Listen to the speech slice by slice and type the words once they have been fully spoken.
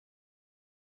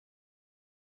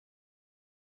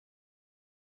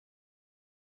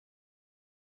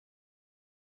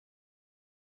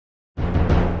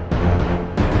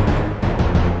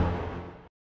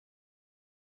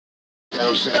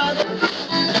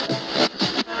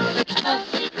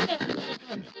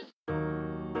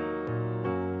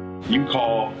You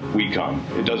call, we come.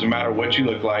 It doesn't matter what you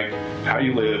look like, how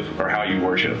you live, or how you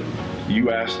worship. You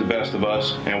ask the best of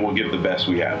us, and we'll give the best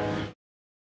we have.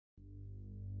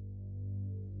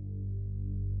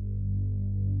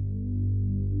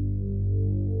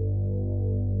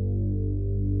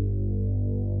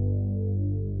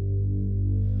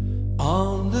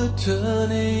 On the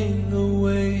turning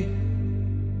away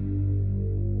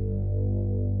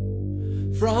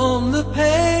from the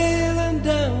pale and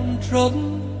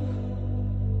downtrodden,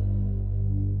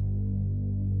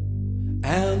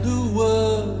 and the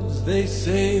words they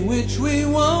say which we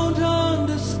won't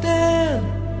understand.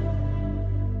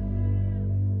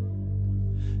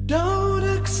 Don't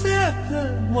accept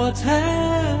that what's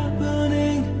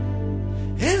happening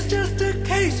is just a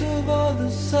case of all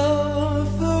the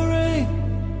suffering.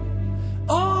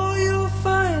 Or you'll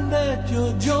find that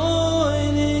you're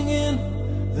joining in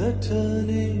the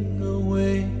turning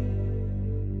away.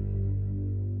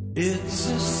 It's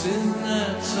a sin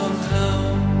that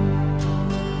somehow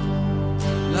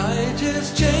light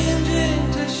is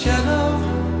changing to shadow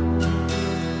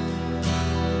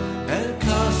and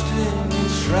casting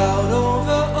its shroud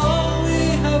over all we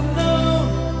have known.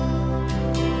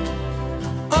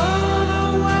 Oh, the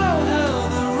world, how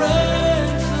the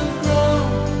ranks have grown,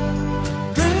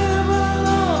 driven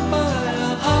on by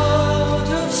a heart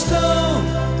of stone.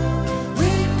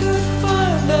 We could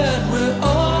find that we're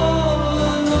all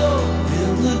alone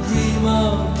in the dream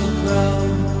of the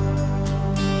crowd.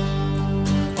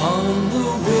 On the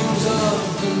wings of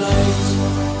the night,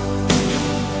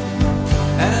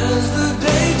 as the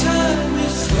daytime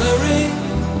is slurring,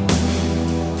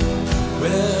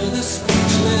 where the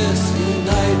speechless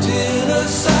unite in a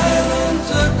silent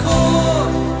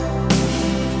accord,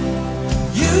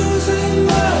 using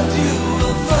words you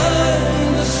will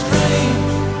find a strange,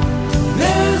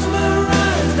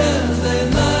 mesmerized as they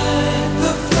light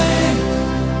the flame.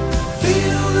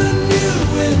 Feel the new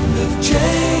wind of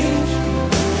change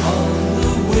on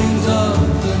the wings of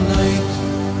the night.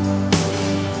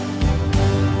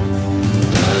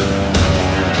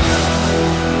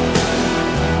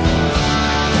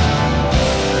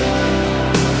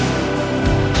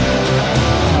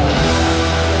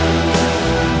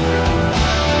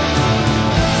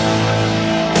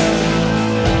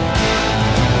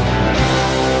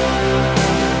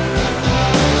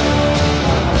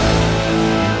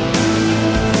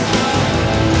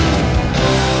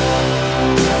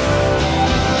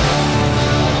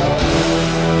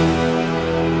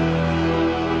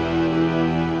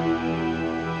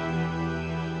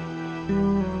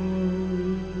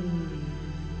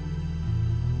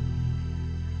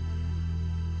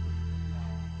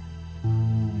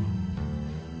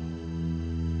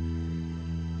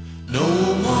 No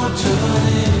more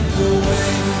turning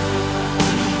away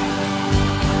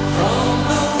from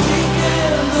the weak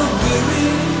and the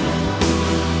weary.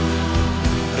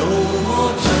 No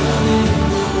more turning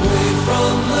away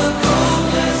from the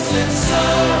coldness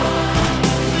itself.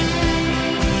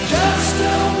 Just a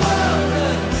world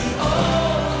that we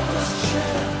all must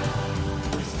share.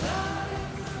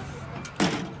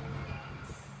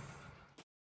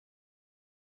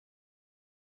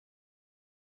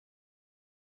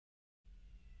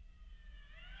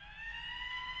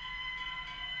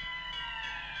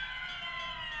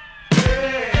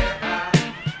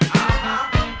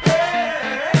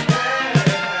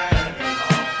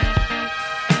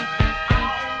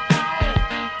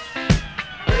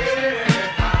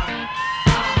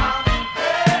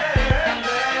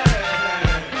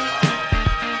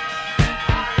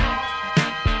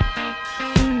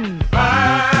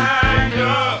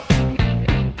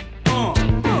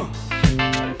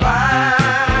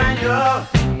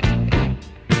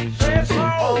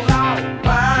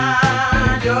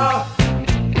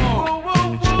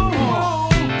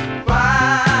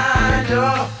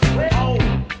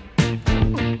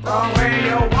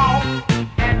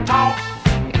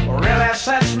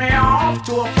 Sets me off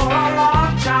to a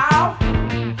full-on child.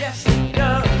 Yes, it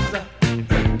does.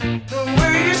 The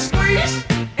way you squeeze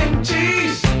and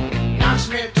tease knocks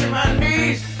me to my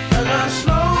knees as I'm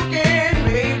smoking,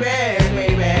 baby,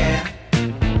 baby.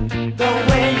 The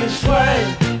way you sway,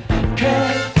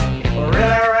 okay,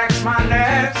 really wrecks my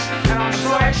nerves, and I'm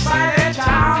so excited,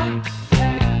 child.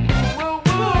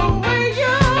 Way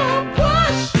you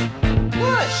push,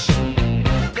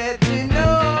 let me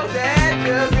know that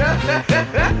you're good.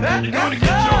 You're gonna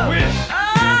get your wish.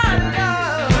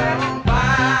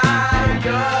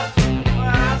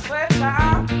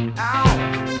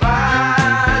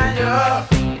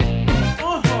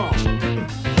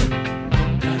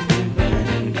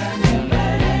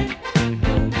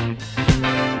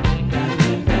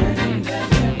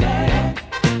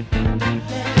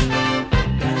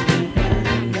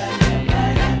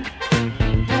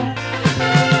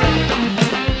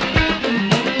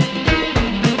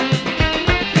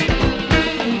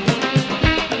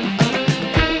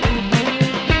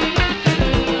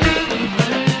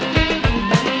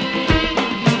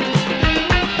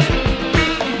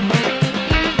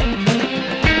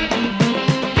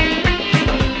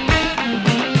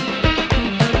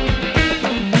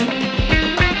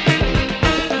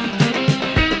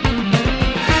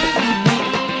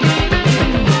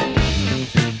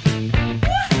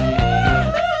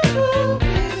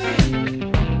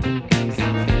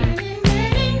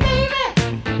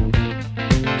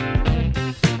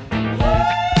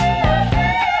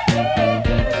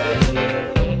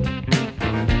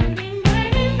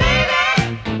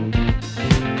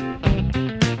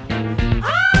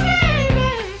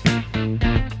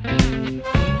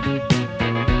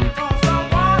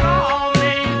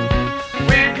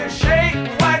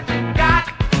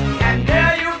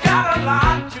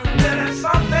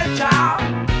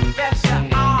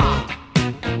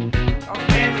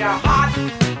 you're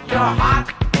hot,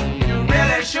 you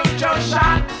really shoot your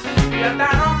shot. You're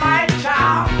down